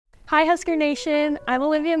Hi, Husker Nation. I'm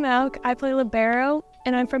Olivia Mauch. I play libero,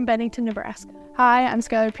 and I'm from Bennington, Nebraska. Hi, I'm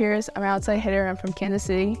Skyler Pierce. I'm an outside hitter. I'm from Kansas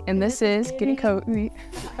City, and this is Getting Cozy.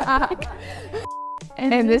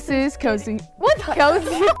 And this is Cozy. What?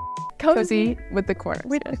 Cozy with the Cornhuskers.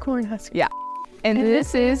 With the Cornhuskers. Yeah. And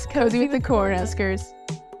this is Cozy with the Cornhuskers.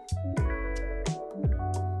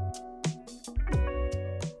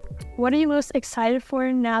 What are you most excited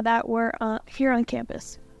for now that we're here on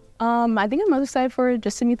campus? I think I'm most excited for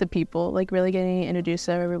just to meet the people, like really getting introduced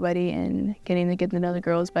to everybody and getting to get to know the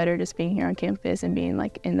girls better. Just being here on campus and being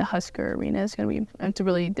like in the Husker arena is it's a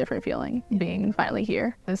really different feeling being finally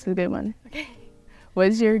here. This is a good one. Okay. What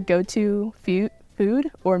is your go-to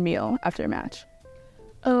food or meal after a match?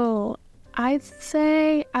 Oh, I'd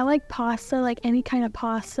say I like pasta, like any kind of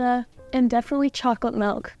pasta, and definitely chocolate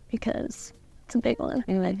milk because it's a big one.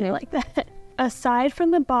 And I do like that. Aside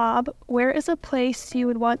from the Bob, where is a place you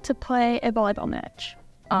would want to play a volleyball match?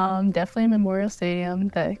 Definitely Memorial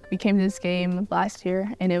Stadium. We came to this game last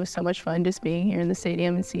year, and it was so much fun just being here in the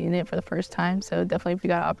stadium and seeing it for the first time. So definitely if we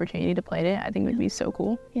got an opportunity to play it, I think it would be so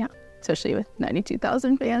cool. Yeah. Especially with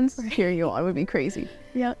 92,000 fans cheering you on would be crazy.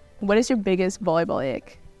 Yeah. What is your biggest volleyball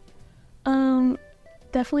ick?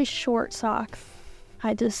 Definitely short socks.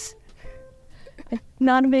 I'm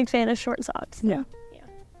not a big fan of short socks. Yeah.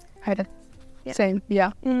 Yeah. Same.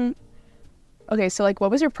 Yeah. Mm-hmm. Okay, so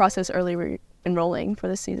what was your process early enrolling for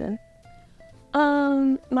this season?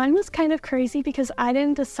 Mine was kind of crazy because I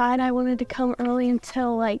didn't decide I wanted to come early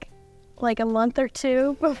until like a month or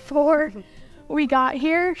two before we got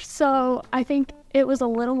here. So I think it was a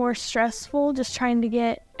little more stressful just trying to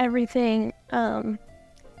get everything done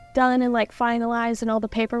and finalized and all the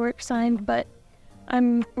paperwork signed. But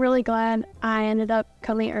I'm really glad I ended up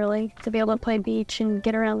coming early to be able to play beach and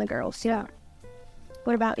get around the girls. Yeah.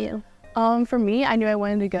 What about you? For me, I knew I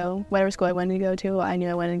wanted to go, whatever school I wanted to go to, I knew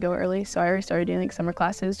I wanted to go early. So I already started doing summer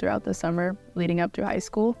classes throughout the summer leading up to high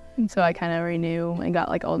school. So I kind of already knew and got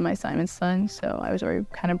all of my assignments done. So I was already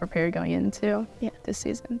kind of prepared going into this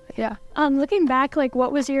season. But yeah. Looking back,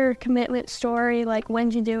 what was your commitment story? When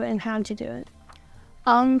did you do it and how did you do it?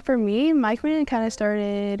 For me, my commitment kind of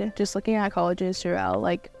started just looking at colleges throughout,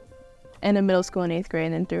 in the middle school and 8th grade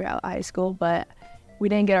and then throughout high school. But we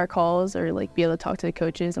didn't get our calls or be able to talk to the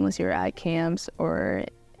coaches unless you were at camps or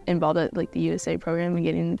involved at the USA program and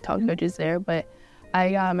getting to talk to coaches there. But I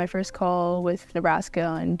got my first call with Nebraska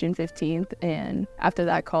on June 15th, and after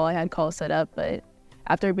that call, I had calls set up. But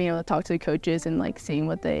after being able to talk to the coaches and seeing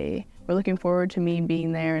what they were looking forward to me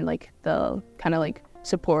being there and the kind of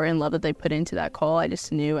support and love that they put into that call, I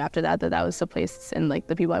just knew after that that was the place and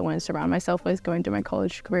the people I wanted to surround myself with going through my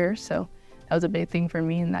college career. So that was a big thing for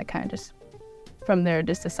me, and that kind of just from there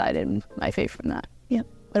just decided my fate from that. Yeah.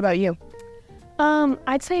 What about you?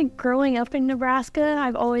 I'd say growing up in Nebraska,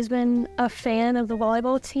 I've always been a fan of the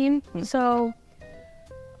volleyball team. So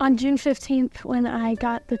on June 15th, when I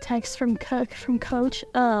got the text from Coach,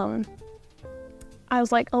 I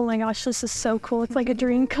was like, oh my gosh, this is so cool. It's like a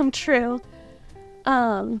dream come true.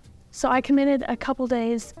 So I committed a couple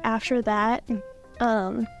days after that.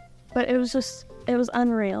 But it was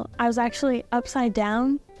unreal. I was actually upside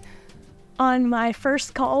down on my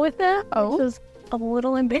first call with them, which was a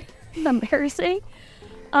little embarrassing.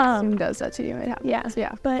 Who does that to you? It happens.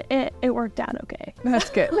 Yeah. But it worked out okay. That's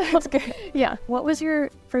good. That's good. Yeah. What was your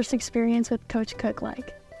first experience with Coach Cook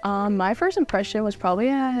like? My first impression was probably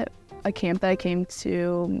at a camp that I came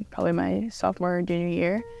to probably my sophomore or junior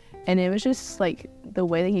year. And it was just the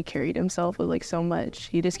way that he carried himself was so much.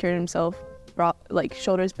 He just carried himself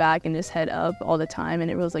shoulders back and just head up all the time,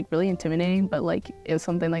 and it was really intimidating, but it was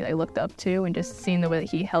something I looked up to, and just seeing the way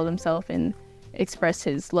that he held himself and expressed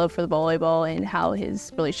his love for the volleyball and how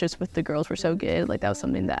his relationships with the girls were so good, that was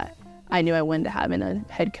something that I knew I wanted to have in a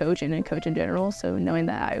head coach and a coach in general. So knowing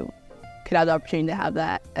that I could have the opportunity to have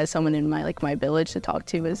that as someone in my my village to talk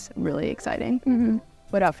to was really exciting. Mm-hmm.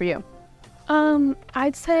 What about for you?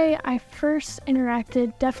 I'd say I first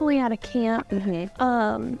interacted definitely at a camp.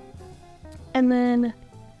 Mm-hmm. And then,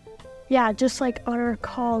 just on our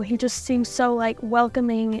call, he just seemed so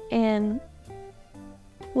welcoming, and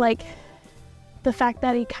the fact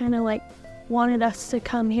that he kind of wanted us to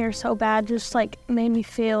come here so bad just made me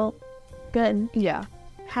feel good. Yeah.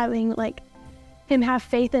 Having him have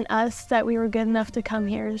faith in us that we were good enough to come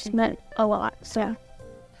here just meant a lot. So. Yeah.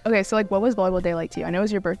 Okay, so what was volleyball day like to you? I know it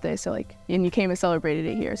was your birthday, so and you came and celebrated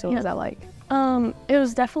it here. So what was that like? It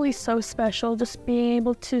was definitely so special just being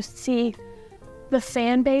able to see the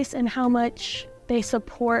fan base and how much they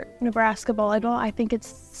support Nebraska volleyball. I think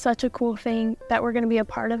it's such a cool thing that we're going to be a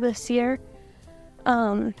part of this year.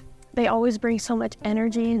 they always bring so much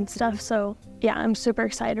energy and stuff. So yeah, I'm super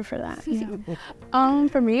excited for that.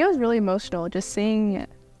 For me, it was really emotional just seeing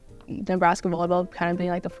Nebraska volleyball kind of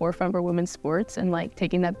being like the forefront for women's sports and like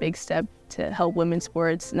taking that big step to help women's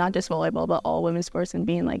sports, not just volleyball, but all women's sports, and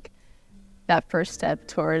being like that first step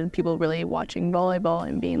toward people really watching volleyball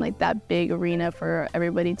and being like that big arena for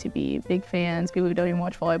everybody to be big fans. People who don't even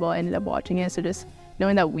watch volleyball ended up watching it. So just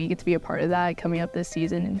knowing that we get to be a part of that coming up this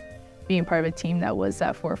season and being part of a team that was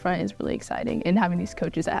that forefront is really exciting. And having these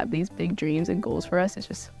coaches that have these big dreams and goals for us is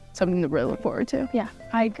just something to really look forward to. Yeah,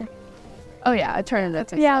 I agree. Oh yeah, I turned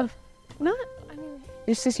it. Yeah, not. I mean,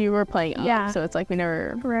 it's just you were playing up, yeah. So it's like we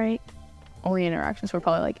never. Right. Only interactions were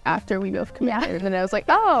probably like after we both committed, and then I was like,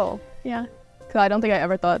 oh, yeah. Because I don't think I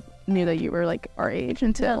ever knew that you were like our age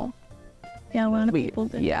until. Yeah, a lot of people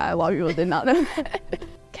did. Yeah, a lot of people did not know.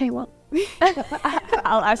 Okay, well.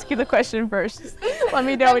 I'll ask you the question first. Let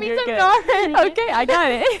me know when you're good. Okay, I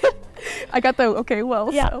got it. I got the okay,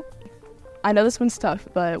 well, yeah. So. I know this one's tough,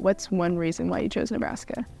 but what's one reason why you chose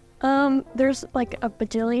Nebraska? There's like a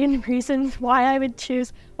bajillion reasons why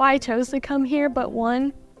I chose to come here, but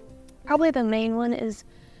one, probably the main one is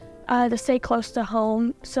to stay close to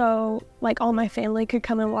home. So like all my family could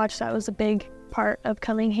come and watch. That was a big part of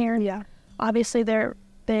coming here. Yeah. Obviously they're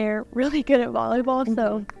really good at volleyball,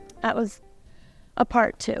 so that was a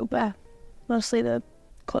part too, but mostly the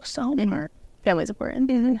close to home part. Family's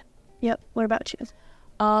important. Yep. What about you?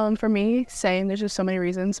 For me, same. There's just so many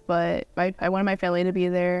reasons, but I wanted my family to be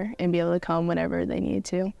there and be able to come whenever they needed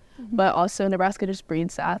to. But also Nebraska just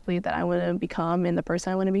breeds the athlete that I want to become and the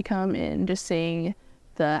person I want to become, and just seeing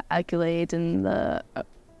the accolades and the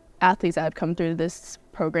athletes that have come through this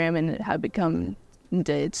program and have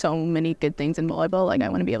did so many good things in volleyball. Like I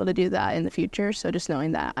want to be able to do that in the future. So just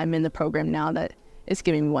knowing that I'm in the program now that is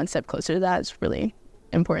giving me one step closer to that is really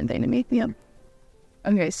important thing to me. Yep.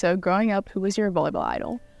 Okay, so growing up, who was your volleyball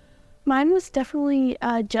idol? Mine was definitely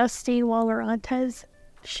Justine Waller-Antes.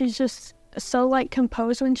 She's just so like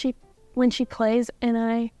composed when she plays, and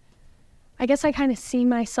I guess I kind of see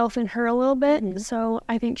myself in her a little bit. So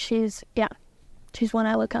I think she's one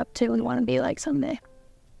I look up to and want to be like someday.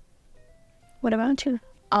 What about you?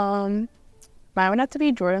 Mine would have to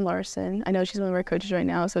be Jordan Larson. I know she's one of our coaches right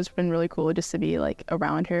now, so it's been really cool just to be like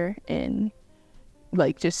around her and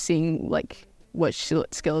like just seeing like what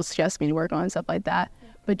skills she has me to work on and stuff like that.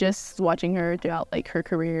 But just watching her throughout like her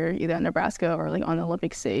career, either at Nebraska or like on the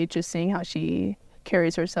Olympic stage, just seeing how she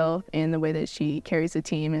carries herself and the way that she carries the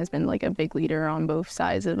team has been like a big leader on both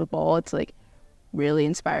sides of the ball. It's like really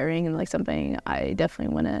inspiring and like something I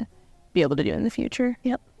definitely want to be able to do in the future.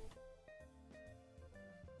 Yep.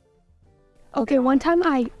 Okay, one time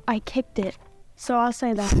I kicked it, so I'll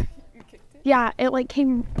say that. You kicked it? Yeah, it like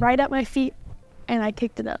came right at my feet, and I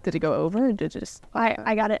kicked it up. Did it go over, or did it just?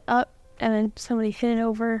 I got it up, and then somebody hit it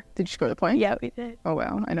over. Did you score the point? Yeah, we did. Oh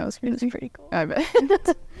wow, I know it's It was pretty cool. I bet.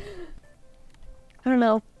 I don't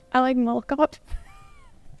know. I like Mall Cop.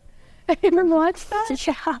 Have you ever watched that?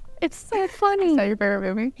 Yeah, it's so funny. Is that your favorite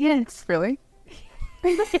movie? Yes. Really?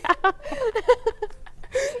 Yeah.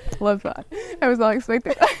 Love that. I was not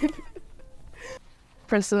expecting that.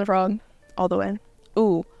 Princess and the Frog, all the way.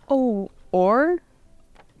 Ooh. Oh. Or?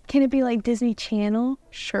 Can it be like Disney Channel?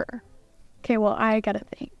 Sure. Okay, well, I gotta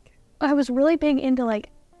think. I was really big into like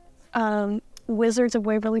Wizards of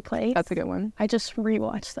Waverly Place. That's a good one. I just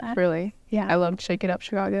rewatched that. Really? Yeah. I loved Shake It Up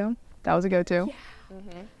Chicago. That was a go-to.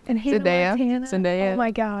 Yeah. And Zendaya. Oh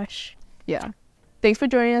my gosh. Yeah. Thanks for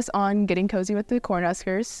joining us on Getting Cozy with the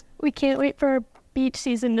Cornhuskers. We can't wait for beach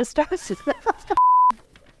season to start.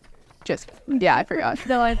 Yeah, I forgot.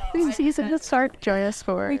 No, beach season to start. Join us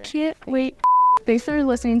for... We can't wait. Thanks for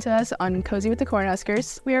listening to us on Cozy with the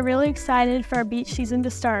Cornhuskers. We are really excited for our beach season to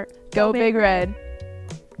start. Go Big Red.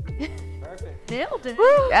 Perfect. Nailed it.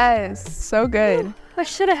 Yes, so good. I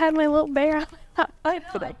should have had my little bear. I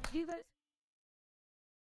know.